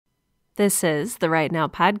This is the Right Now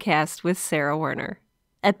podcast with Sarah Werner.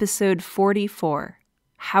 Episode 44,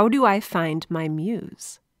 How Do I Find My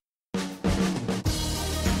Muse?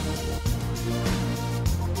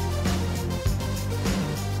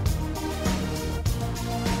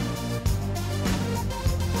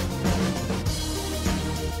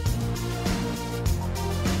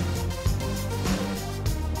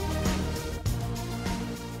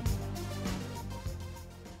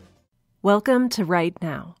 Welcome to Right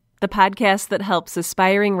Now, the podcast that helps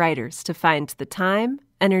aspiring writers to find the time,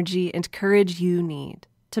 energy, and courage you need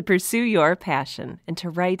to pursue your passion and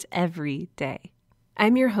to write every day.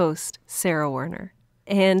 I'm your host, Sarah Werner,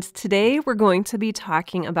 and today we're going to be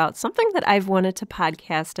talking about something that I've wanted to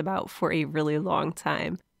podcast about for a really long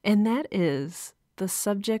time, and that is the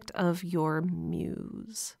subject of your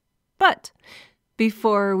muse. But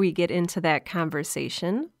before we get into that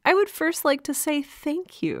conversation, I would first like to say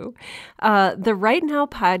thank you. The Right Now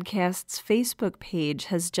podcast's Facebook page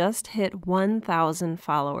has just hit 1,000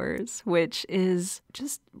 followers, which is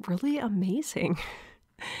just really amazing.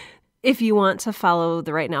 If you want to follow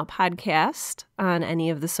the Right Now podcast on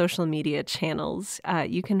any of the social media channels,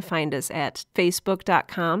 you can find us at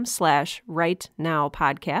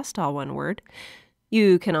facebook.com/rightnowpodcast, all one word.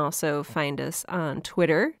 You can also find us on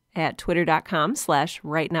Twitter at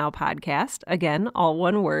twitter.com/rightnowpodcast, again, all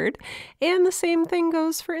one word. And the same thing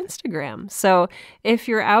goes for Instagram. So if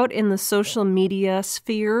you're out in the social media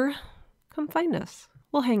sphere, come find us.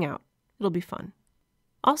 We'll hang out. It'll be fun.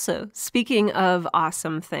 Also, speaking of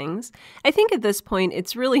awesome things, I think at this point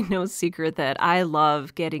it's really no secret that I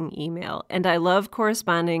love getting email, and I love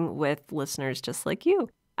corresponding with listeners just like you.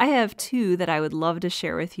 I have two that I would love to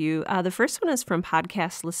share with you. The first one is from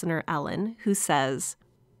podcast listener Ellen, who says,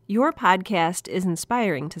 "Your podcast is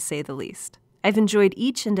inspiring, to say the least. I've enjoyed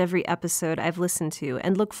each and every episode I've listened to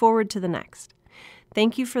and look forward to the next.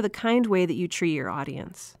 Thank you for the kind way that you treat your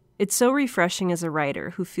audience. It's so refreshing as a writer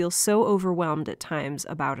who feels so overwhelmed at times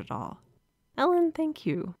about it all." Ellen, thank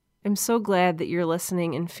you. I'm so glad that you're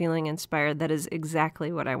listening and feeling inspired. That is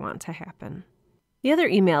exactly what I want to happen. The other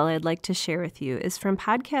email I'd like to share with you is from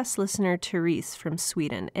podcast listener Therese from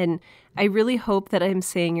Sweden, and I really hope that I'm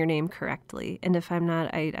saying your name correctly, and if I'm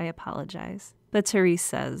not, I apologize. But Therese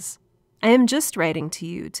says, "I am just writing to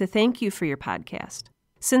you to thank you for your podcast.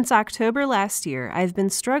 Since October last year, I've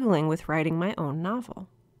been struggling with writing my own novel.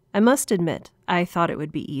 I must admit, I thought it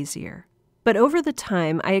would be easier. But over the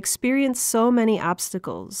time, I experienced so many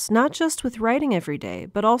obstacles, not just with writing every day,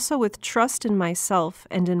 but also with trust in myself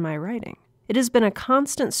and in my writing. It has been a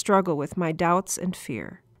constant struggle with my doubts and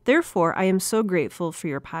fear. Therefore, I am so grateful for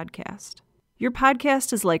your podcast. Your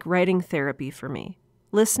podcast is like writing therapy for me.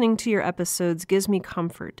 Listening to your episodes gives me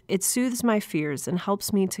comfort. It soothes my fears and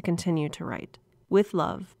helps me to continue to write. With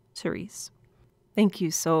love, Therese." Thank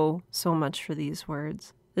you so much for these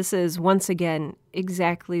words. This is, once again,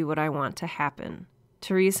 exactly what I want to happen.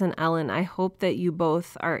 Therese and Ellen, I hope that you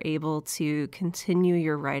both are able to continue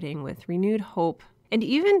your writing with renewed hope and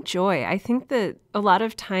even joy. I think that a lot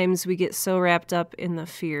of times we get so wrapped up in the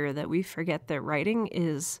fear that we forget that writing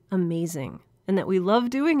is amazing and that we love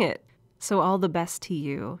doing it. So all the best to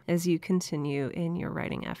you as you continue in your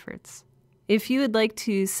writing efforts. If you would like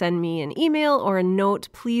to send me an email or a note,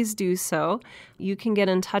 please do so. You can get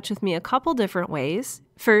in touch with me a couple different ways.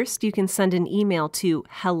 First, you can send an email to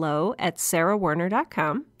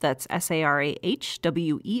hello@sarahwerner.com. That's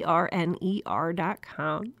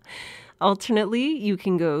SARAHWERNER.com. Alternately, you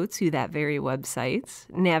can go to that very website,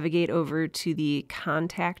 navigate over to the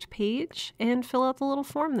contact page, and fill out the little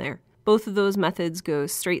form there. Both of those methods go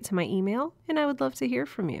straight to my email, and I would love to hear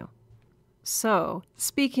from you. So,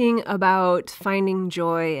 speaking about finding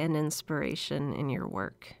joy and inspiration in your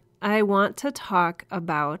work, I want to talk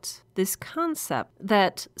about this concept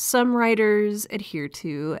that some writers adhere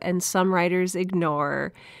to and some writers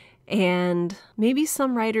ignore, and maybe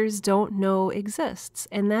some writers don't know exists,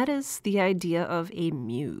 and that is the idea of a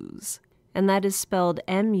muse. And that is spelled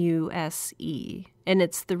M-U-S-E, and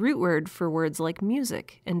it's the root word for words like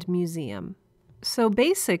music and museum. So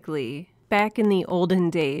basically, back in the olden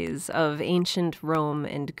days of ancient Rome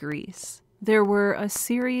and Greece, there were a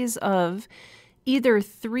series of either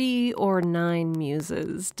 3 or 9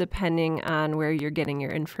 muses, depending on where you're getting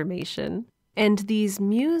your information. And these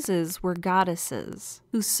muses were goddesses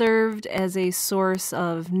who served as a source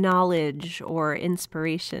of knowledge or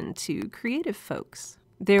inspiration to creative folks.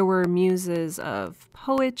 There were muses of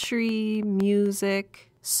poetry,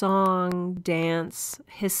 music, song, dance,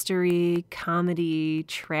 history, comedy,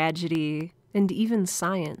 tragedy, and even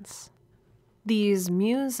science. These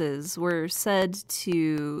muses were said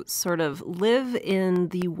to sort of live in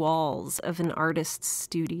the walls of an artist's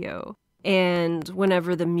studio And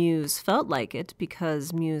whenever the muse felt like it,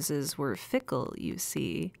 because muses were fickle, you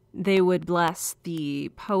see, they would bless the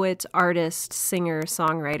poet, artist, singer,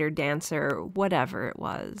 songwriter, dancer, whatever it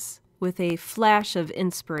was, with a flash of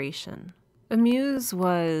inspiration. A muse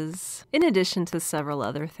was, in addition to several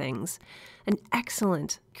other things, an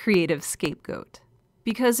excellent creative scapegoat.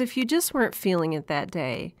 Because if you just weren't feeling it that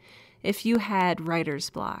day, if you had writer's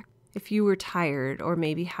block, if you were tired or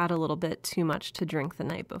maybe had a little bit too much to drink the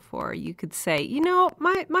night before, you could say,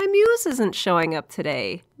 my muse isn't showing up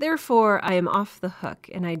today. Therefore, I am off the hook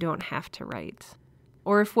and I don't have to write.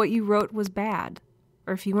 Or if what you wrote was bad,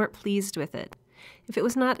 or if you weren't pleased with it, if it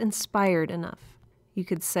was not inspired enough, you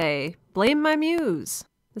could say, blame my muse.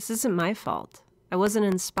 This isn't my fault. I wasn't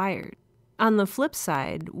inspired. On the flip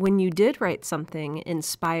side, when you did write something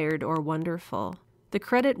inspired or wonderful, the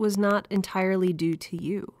credit was not entirely due to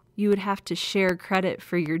you. You would have to share credit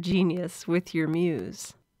for your genius with your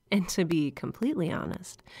muse. And to be completely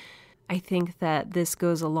honest, I think that this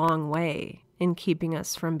goes a long way in keeping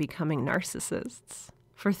us from becoming narcissists,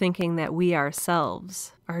 for thinking that we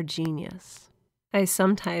ourselves are genius. I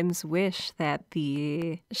sometimes wish that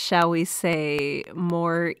the, shall we say,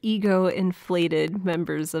 more ego-inflated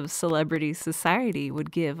members of celebrity society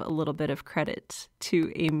would give a little bit of credit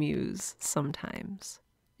to a muse sometimes.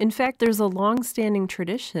 In fact, there's a long-standing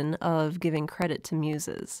tradition of giving credit to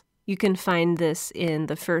muses. You can find this in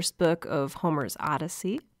the first book of Homer's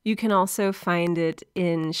Odyssey. You can also find it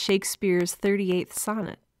in Shakespeare's 38th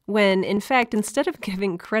sonnet, when, in fact, instead of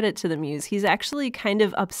giving credit to the muse, he's actually kind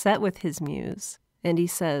of upset with his muse. And he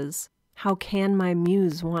says, "How can my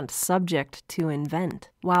muse want subject to invent,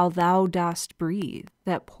 while thou dost breathe,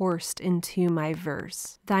 that pour'st into my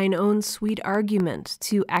verse, thine own sweet argument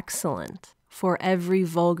too excellent, for every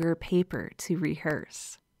vulgar paper to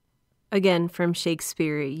rehearse." Again, from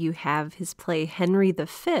Shakespeare, you have his play Henry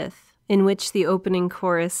V, in which the opening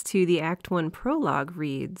chorus to the Act 1 prologue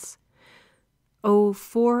reads, "Oh,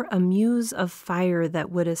 for a muse of fire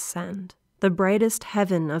that would ascend the brightest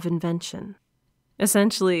heaven of invention."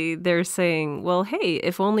 Essentially, they're saying, well, hey,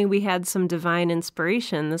 if only we had some divine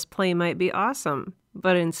inspiration, this play might be awesome.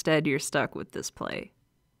 But instead, you're stuck with this play.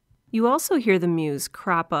 You also hear the muse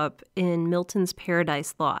crop up in Milton's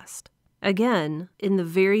Paradise Lost. Again, in the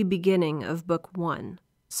very beginning of book 1.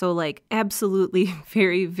 So like absolutely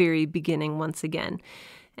very, very beginning once again.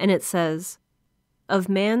 And it says, "Of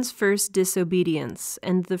man's first disobedience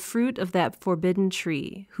and the fruit of that forbidden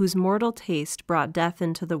tree, whose mortal taste brought death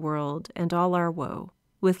into the world and all our woe,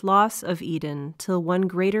 with loss of Eden, till one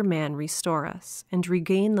greater man restore us and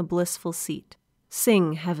regain the blissful seat.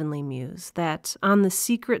 Sing, heavenly muse, that on the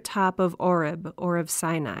secret top of Oreb or of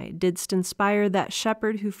Sinai didst inspire that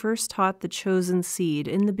shepherd who first taught the chosen seed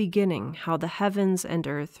in the beginning how the heavens and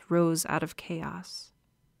earth rose out of chaos." ...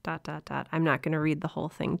 I'm not going to read the whole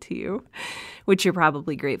thing to you, which you're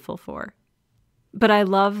probably grateful for. But I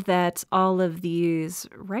love that all of these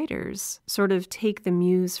writers sort of take the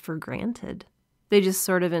muse for granted. They just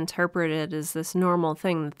sort of interpret it as this normal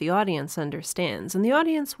thing that the audience understands, and the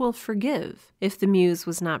audience will forgive if the muse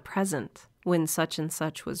was not present when such and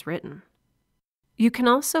such was written. You can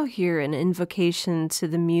also hear an invocation to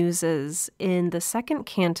the muses in the second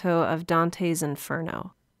canto of Dante's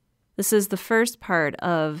Inferno. This is the first part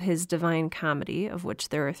of his Divine Comedy, of which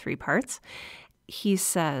there are 3 parts. He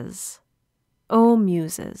says, "O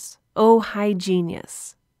muses, O high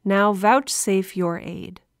genius, now vouchsafe your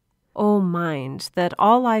aid. O mind, that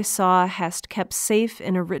all I saw hast kept safe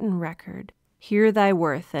in a written record, here thy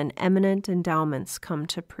worth and eminent endowments come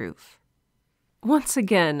to proof." Once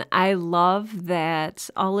again, I love that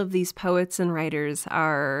all of these poets and writers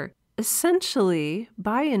are essentially,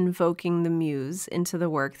 by invoking the muse into the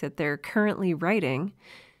work that they're currently writing,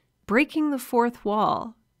 breaking the fourth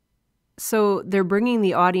wall. So they're bringing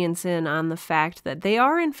the audience in on the fact that they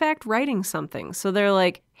are in fact writing something. So they're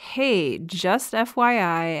like, hey, just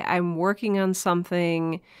FYI, I'm working on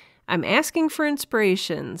something. I'm asking for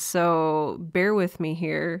inspiration, so bear with me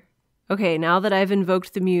here. Okay, now that I've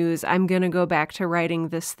invoked the muse, I'm going to go back to writing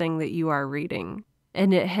this thing that you are reading.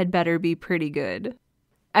 And it had better be pretty good.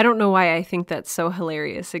 I don't know why I think that's so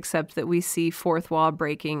hilarious, except that we see fourth wall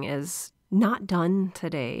breaking as not done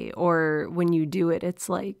today, or when you do it, it's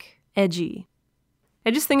like edgy.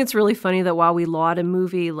 I just think it's really funny that while we laud a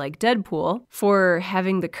movie like Deadpool for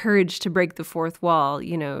having the courage to break the fourth wall,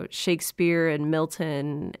 you know, Shakespeare and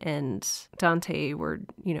Milton and Dante were,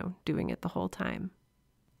 doing it the whole time.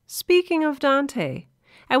 Speaking of Dante,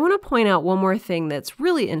 I want to point out one more thing that's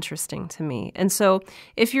really interesting to me. And so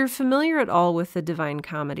if you're familiar at all with the Divine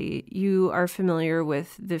Comedy, you are familiar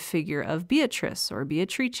with the figure of Beatrice or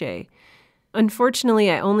Beatrice.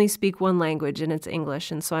 Unfortunately, I only speak one language, and it's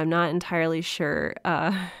English, and so I'm not entirely sure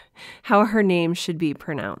how her name should be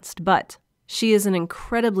pronounced. But she is an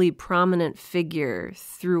incredibly prominent figure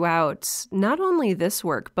throughout not only this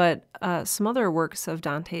work, but some other works of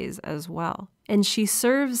Dante's as well. And she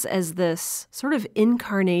serves as this sort of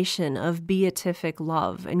incarnation of beatific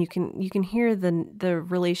love. And you can hear the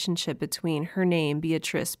relationship between her name,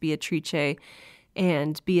 Beatrice, Beatrice,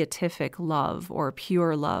 and beatific love, or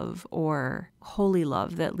pure love, or holy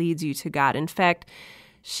love that leads you to God. In fact,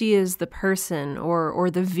 she is the person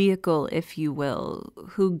or the vehicle, if you will,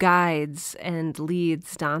 who guides and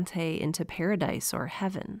leads Dante into paradise or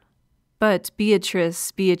heaven. But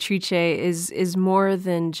Beatrice is more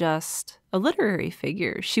than just a literary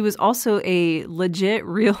figure. She was also a legit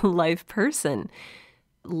real-life person.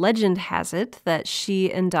 Legend has it that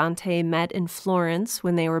she and Dante met in Florence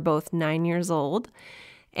when they were both 9 years old.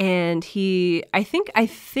 And I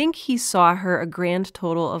think he saw her a grand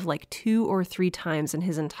total of like 2 or 3 times in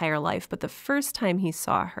his entire life. But the first time he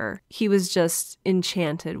saw her, he was just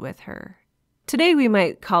enchanted with her. Today we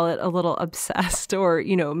might call it a little obsessed or,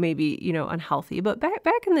 maybe, unhealthy. But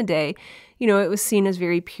back in the day, it was seen as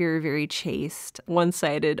very pure, very chaste,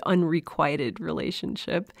 one-sided, unrequited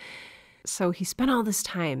relationship. So he spent all this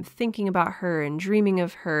time thinking about her and dreaming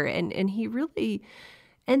of her. And he really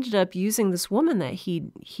ended up using this woman that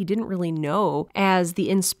he didn't really know as the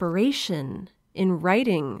inspiration in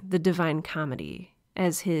writing the Divine Comedy,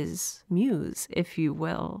 as his muse, if you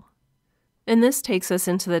will. And this takes us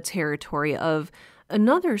into the territory of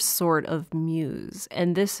another sort of muse.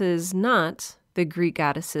 And this is not the Greek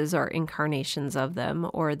goddesses or incarnations of them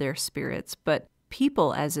or their spirits, but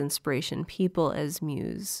people as inspiration, people as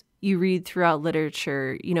muse. You read throughout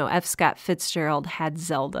literature, F. Scott Fitzgerald had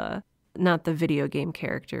Zelda, not the video game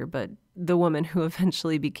character, but the woman who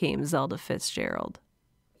eventually became Zelda Fitzgerald.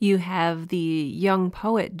 You have the young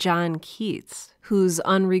poet John Keats, whose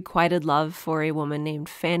unrequited love for a woman named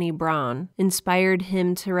Fanny Brawne inspired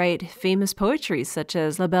him to write famous poetry such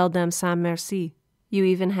as La Belle Dame sans Merci. You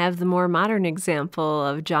even have the more modern example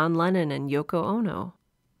of John Lennon and Yoko Ono.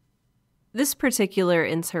 This particular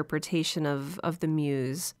interpretation of the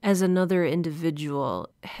muse as another individual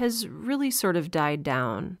has really sort of died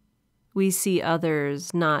down. We see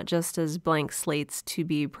others not just as blank slates to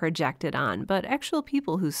be projected on, but actual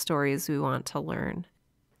people whose stories we want to learn.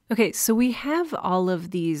 Okay, so we have all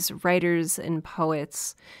of these writers and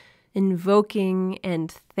poets invoking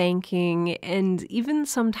and thanking and even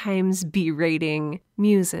sometimes berating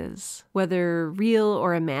muses, whether real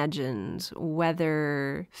or imagined,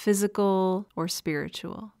 whether physical or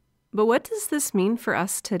spiritual. But what does this mean for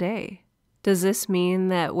us today? Does this mean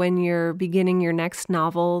that when you're beginning your next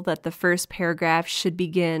novel, that the first paragraph should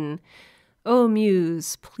begin, "Oh,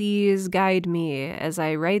 Muse, please guide me as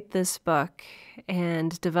I write this book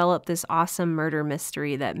and develop this awesome murder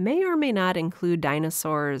mystery that may or may not include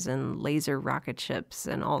dinosaurs and laser rocket ships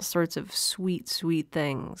and all sorts of sweet, sweet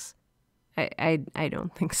things"? I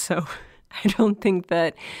don't think so. I don't think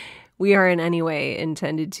that we are in any way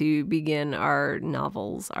intended to begin our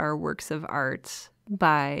novels, our works of art,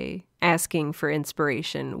 by asking for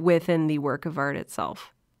inspiration within the work of art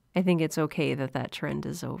itself. I think it's okay that trend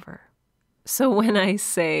is over. So when I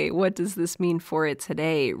say, what does this mean for it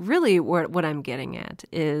today? Really what I'm getting at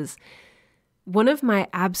is one of my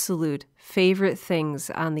absolute favorite things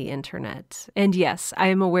on the internet. And yes, I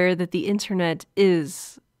am aware that the internet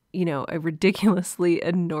is, a ridiculously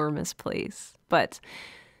enormous place. But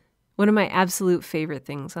one of my absolute favorite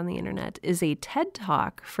things on the internet is a TED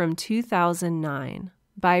Talk from 2009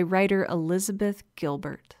 by writer Elizabeth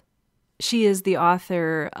Gilbert. She is the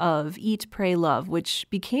author of Eat, Pray, Love, which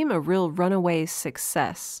became a real runaway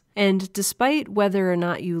success. And despite whether or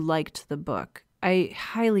not you liked the book, I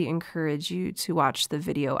highly encourage you to watch the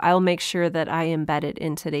video. I'll make sure that I embed it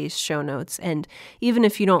in today's show notes. And even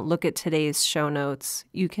if you don't look at today's show notes,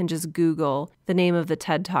 you can just Google the name of the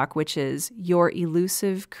TED Talk, which is Your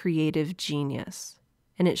Elusive Creative Genius.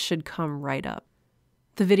 And it should come right up.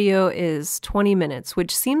 The video is 20 minutes,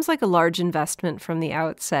 which seems like a large investment from the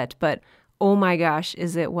outset, but oh my gosh,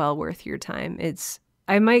 is it well worth your time.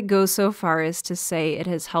 I might go so far as to say it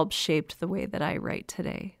has helped shape the way that I write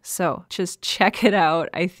today. So just check it out.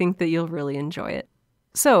 I think that you'll really enjoy it.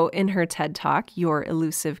 So in her TED Talk, Your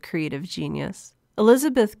Elusive Creative Genius,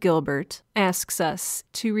 Elizabeth Gilbert asks us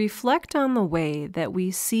to reflect on the way that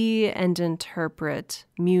we see and interpret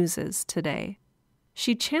muses today.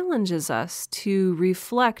 She challenges us to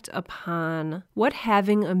reflect upon what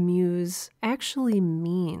having a muse actually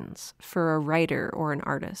means for a writer or an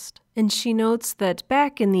artist. And she notes that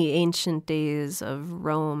back in the ancient days of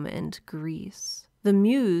Rome and Greece, The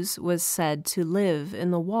muse was said to live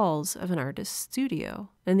in the walls of an artist's studio,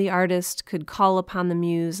 and the artist could call upon the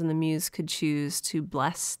muse, and the muse could choose to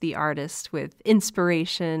bless the artist with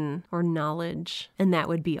inspiration or knowledge, and that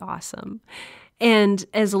would be awesome. And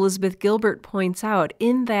as Elizabeth Gilbert points out,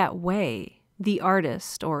 in that way, the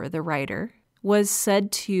artist or the writer was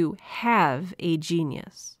said to have a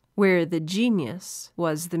genius, where the genius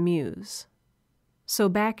was the muse. So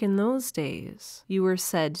back in those days, you were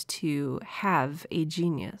said to have a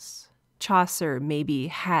genius. Chaucer maybe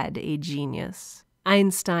had a genius.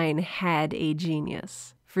 Einstein had a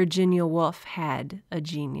genius. Virginia Woolf had a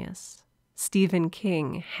genius. Stephen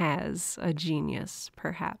King has a genius,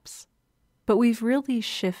 perhaps. But we've really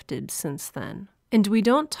shifted since then. And we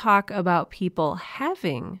don't talk about people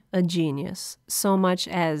having a genius so much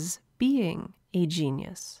as being a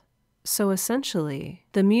genius. So essentially,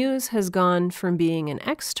 the muse has gone from being an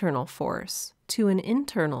external force to an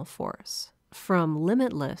internal force, from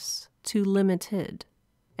limitless to limited.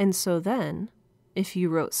 And so then, if you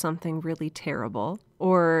wrote something really terrible,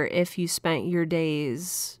 or if you spent your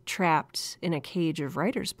days trapped in a cage of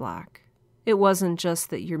writer's block, it wasn't just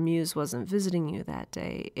that your muse wasn't visiting you that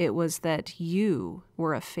day, it was that you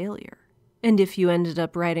were a failure. And if you ended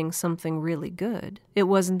up writing something really good, it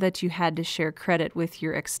wasn't that you had to share credit with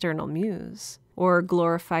your external muse, or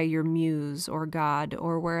glorify your muse or God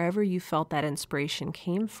or wherever you felt that inspiration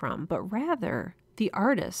came from, but rather the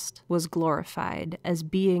artist was glorified as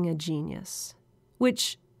being a genius,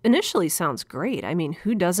 which initially sounds great. I mean,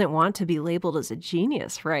 who doesn't want to be labeled as a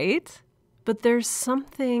genius, right? But there's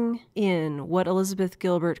something in what Elizabeth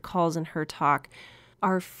Gilbert calls in her talk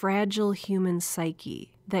our fragile human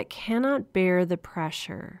psyche that cannot bear the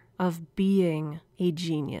pressure of being a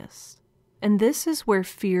genius. And this is where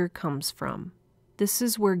fear comes from. This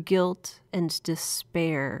is where guilt and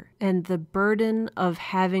despair and the burden of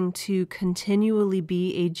having to continually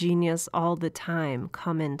be a genius all the time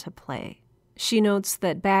come into play. She notes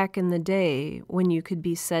that back in the day, when you could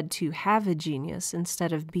be said to have a genius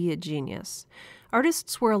instead of be a genius,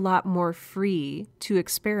 artists were a lot more free to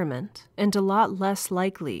experiment and a lot less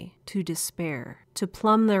likely to despair, to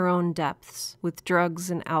plumb their own depths with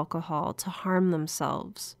drugs and alcohol to harm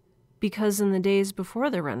themselves. Because in the days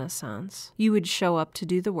before the Renaissance, you would show up to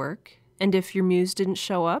do the work, and if your muse didn't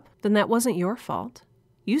show up, then that wasn't your fault.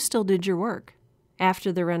 You still did your work.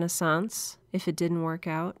 After the Renaissance, if it didn't work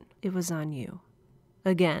out, it was on you.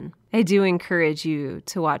 Again, I do encourage you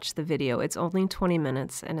to watch the video. It's only 20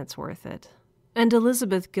 minutes and it's worth it. And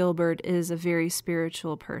Elizabeth Gilbert is a very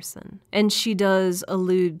spiritual person, and she does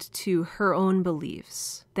allude to her own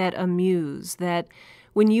beliefs, that a muse, that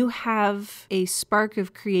when you have a spark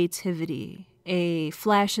of creativity, a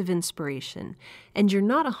flash of inspiration, and you're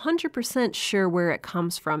not 100% sure where it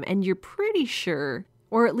comes from, and you're pretty sure,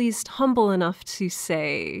 or at least humble enough to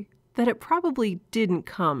say, that it probably didn't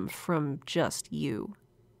come from just you.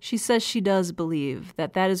 She says she does believe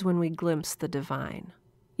that that is when we glimpse the divine.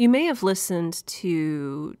 You may have listened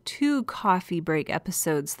to 2 coffee break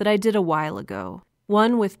episodes that I did a while ago.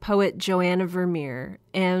 One with poet Joanna Vermeer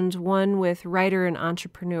and one with writer and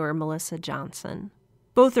entrepreneur Melissa Johnson.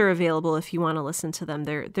 Both are available if you want to listen to them.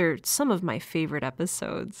 They're some of my favorite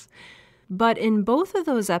episodes. But in both of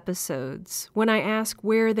those episodes, when I ask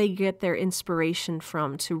where they get their inspiration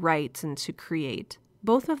from to write and to create,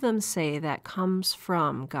 both of them say that comes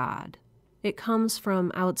from God. It comes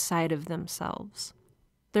from outside of themselves.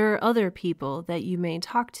 There are other people that you may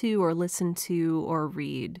talk to or listen to or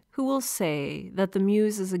read who will say that the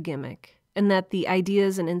muse is a gimmick and that the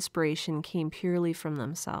ideas and inspiration came purely from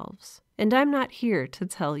themselves. And I'm not here to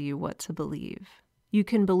tell you what to believe. You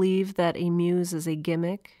can believe that a muse is a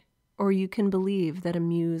gimmick, or you can believe that a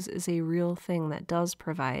muse is a real thing that does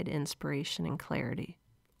provide inspiration and clarity.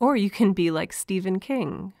 Or you can be like Stephen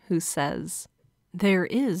King, who says, there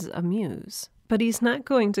is a muse. But he's not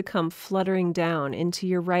going to come fluttering down into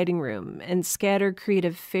your writing room and scatter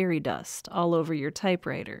creative fairy dust all over your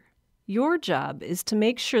typewriter. Your job is to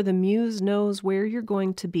make sure the muse knows where you're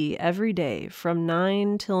going to be every day from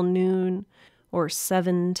 9 till noon or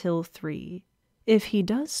 7 till 3. If he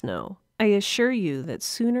does know, I assure you that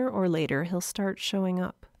sooner or later he'll start showing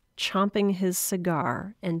up, chomping his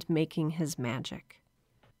cigar and making his magic.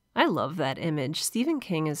 I love that image. Stephen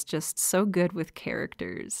King is just so good with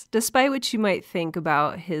characters. Despite what you might think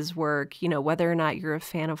about his work, whether or not you're a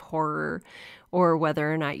fan of horror or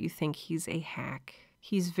whether or not you think he's a hack,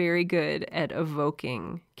 he's very good at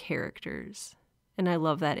evoking characters. And I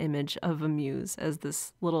love that image of a muse as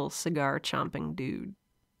this little cigar chomping dude.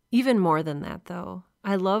 Even more than that, though,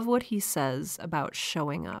 I love what he says about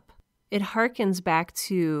showing up. It harkens back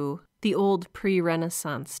to the old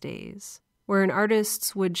pre-Renaissance days, where an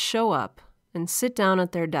artist would show up and sit down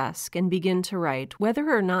at their desk and begin to write, whether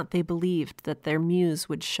or not they believed that their muse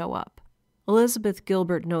would show up. Elizabeth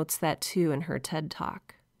Gilbert notes that too in her TED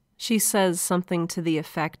Talk. She says something to the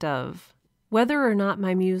effect of, "Whether or not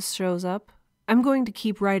my muse shows up, I'm going to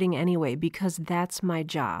keep writing anyway because that's my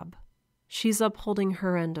job." She's upholding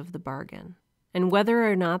her end of the bargain. And whether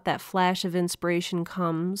or not that flash of inspiration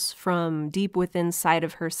comes from deep within inside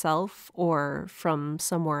of herself or from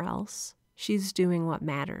somewhere else, she's doing what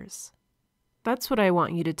matters. That's what I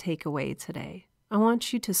want you to take away today. I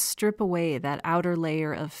want you to strip away that outer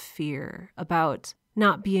layer of fear about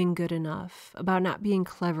not being good enough, about not being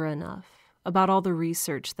clever enough, about all the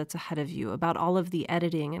research that's ahead of you, about all of the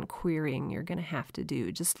editing and querying you're going to have to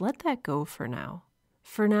do. Just let that go for now.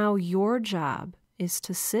 For now, your job is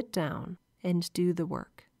to sit down and do the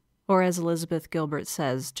work. Or as Elizabeth Gilbert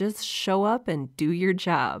says, just show up and do your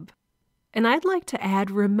job. And I'd like to add,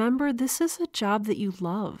 remember, this is a job that you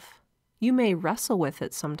love. You may wrestle with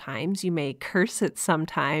it sometimes. You may curse it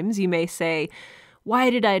sometimes. You may say, why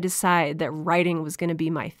did I decide that writing was going to be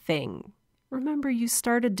my thing? Remember, you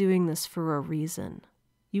started doing this for a reason.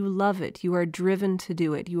 You love it. You are driven to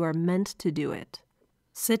do it. You are meant to do it.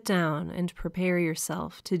 Sit down and prepare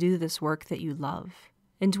yourself to do this work that you love.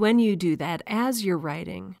 And when you do that, as you're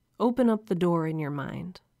writing, open up the door in your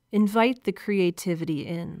mind. Invite the creativity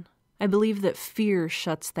in. I believe that fear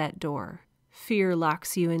shuts that door. Fear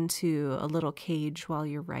locks you into a little cage while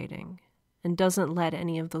you're writing and doesn't let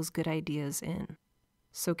any of those good ideas in.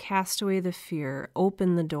 So cast away the fear,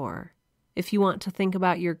 open the door. If you want to think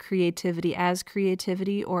about your creativity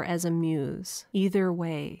or as a muse, either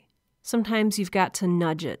way. Sometimes you've got to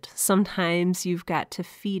nudge it. Sometimes you've got to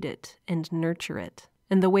feed it and nurture it.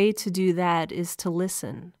 And the way to do that is to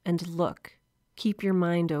listen and look. Keep your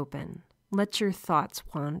mind open. Let your thoughts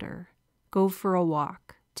wander. Go for a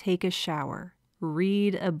walk. Take a shower.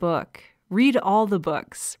 Read a book. Read all the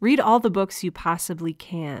books. Read all the books you possibly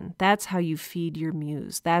can. That's how you feed your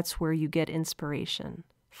muse. That's where you get inspiration.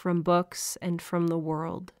 From books and from the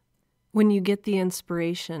world. When you get the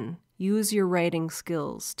inspiration, use your writing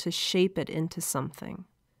skills to shape it into something.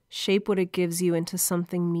 Shape what it gives you into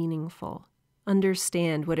something meaningful.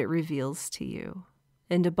 Understand what it reveals to you.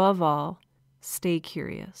 And above all, stay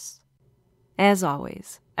curious. As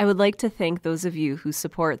always, I would like to thank those of you who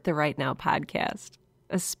support the Right Now podcast,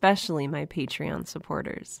 especially my Patreon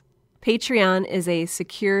supporters. Patreon is a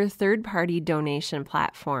secure third-party donation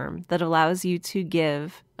platform that allows you to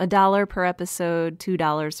give $1 per episode,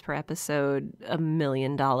 $2 per episode, $1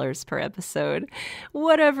 million per episode,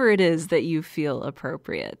 whatever it is that you feel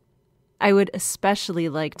appropriate. I would especially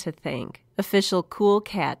like to thank official Cool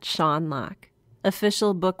Cat Sean Locke,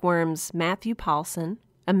 official Bookworms Matthew Paulson,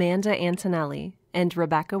 Amanda Antonelli, and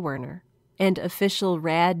Rebecca Werner, and official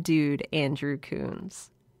Rad Dude Andrew Coons.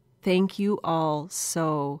 Thank you all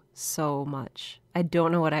so, so much. I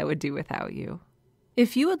don't know what I would do without you.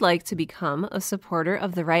 If you would like to become a supporter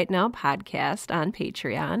of the Right Now podcast on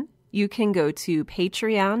Patreon, you can go to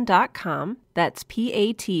patreon.com, that's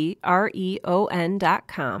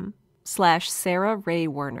patreon.com/Sarah Ray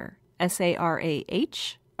Werner,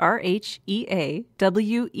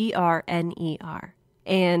 SarahRheaWerner.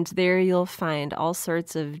 And there you'll find all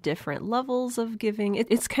sorts of different levels of giving.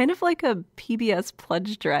 It's kind of like a PBS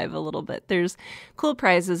pledge drive a little bit. There's cool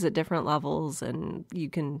prizes at different levels, and you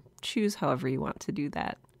can choose however you want to do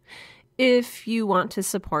that. If you want to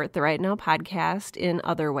support the Right Now podcast in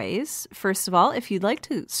other ways, first of all, if you'd like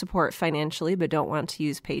to support financially but don't want to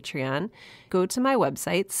use Patreon, go to my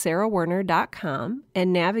website, sarahwerner.com,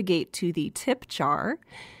 and navigate to the tip jar.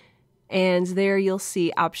 And there you'll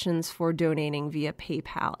see options for donating via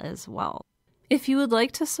PayPal as well. If you would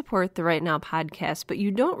like to support the Right Now podcast, but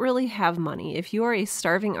you don't really have money, if you are a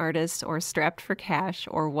starving artist or strapped for cash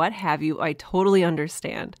or what have you, I totally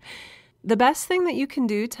understand. The best thing that you can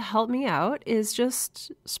do to help me out is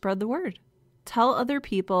just spread the word. Tell other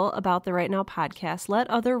people about the Right Now podcast. Let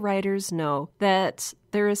other writers know that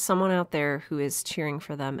there is someone out there who is cheering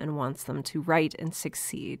for them and wants them to write and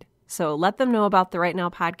succeed. So let them know about the Right Now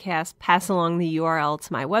podcast, pass along the URL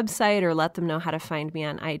to my website, or let them know how to find me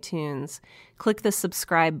on iTunes. Click the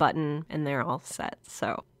subscribe button, and they're all set.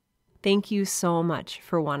 So thank you so much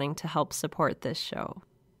for wanting to help support this show.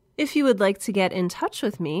 If you would like to get in touch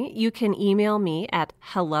with me, you can email me at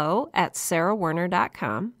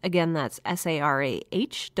hello@sarahwerner.com. Again, that's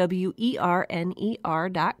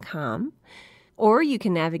SarahWerner.com. Or you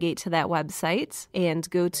can navigate to that website and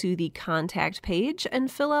go to the contact page and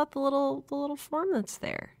fill out the little form that's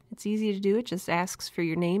there. It's easy to do. It just asks for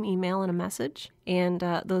your name, email, and a message. And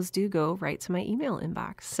those do go right to my email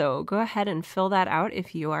inbox. So go ahead and fill that out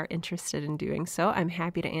if you are interested in doing so. I'm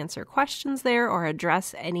happy to answer questions there or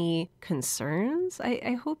address any concerns.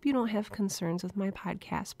 I hope you don't have concerns with my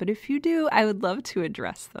podcast, but if you do, I would love to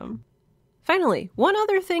address them. Finally, one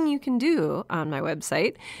other thing you can do on my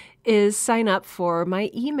website is sign up for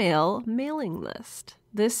my email mailing list.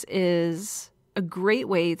 This is a great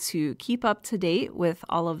way to keep up to date with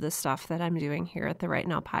all of the stuff that I'm doing here at the Right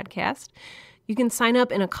Now podcast. You can sign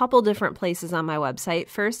up in a couple different places on my website.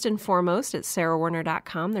 First and foremost, at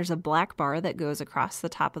sarahwerner.com, there's a black bar that goes across the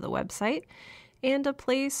top of the website and a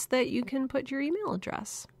place that you can put your email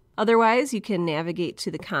address. Otherwise, you can navigate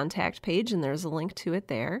to the contact page, and there's a link to it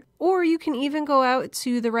there. Or you can even go out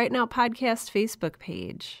to the Right Now Podcast Facebook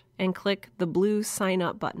page and click the blue sign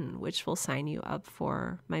up button, which will sign you up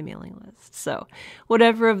for my mailing list. So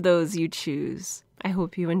whatever of those you choose, I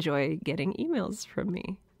hope you enjoy getting emails from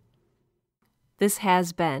me. This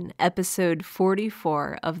has been episode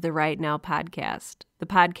 44 of the Right Now podcast, the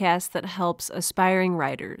podcast that helps aspiring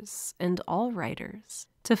writers and all writers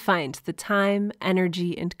to find the time,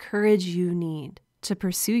 energy, and courage you need to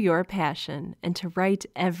pursue your passion and to write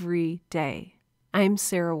every day. I'm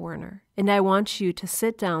Sarah Werner, and I want you to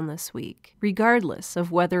sit down this week, regardless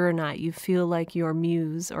of whether or not you feel like your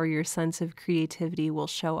muse or your sense of creativity will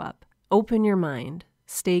show up. Open your mind,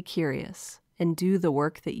 stay curious, and do the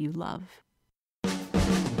work that you love.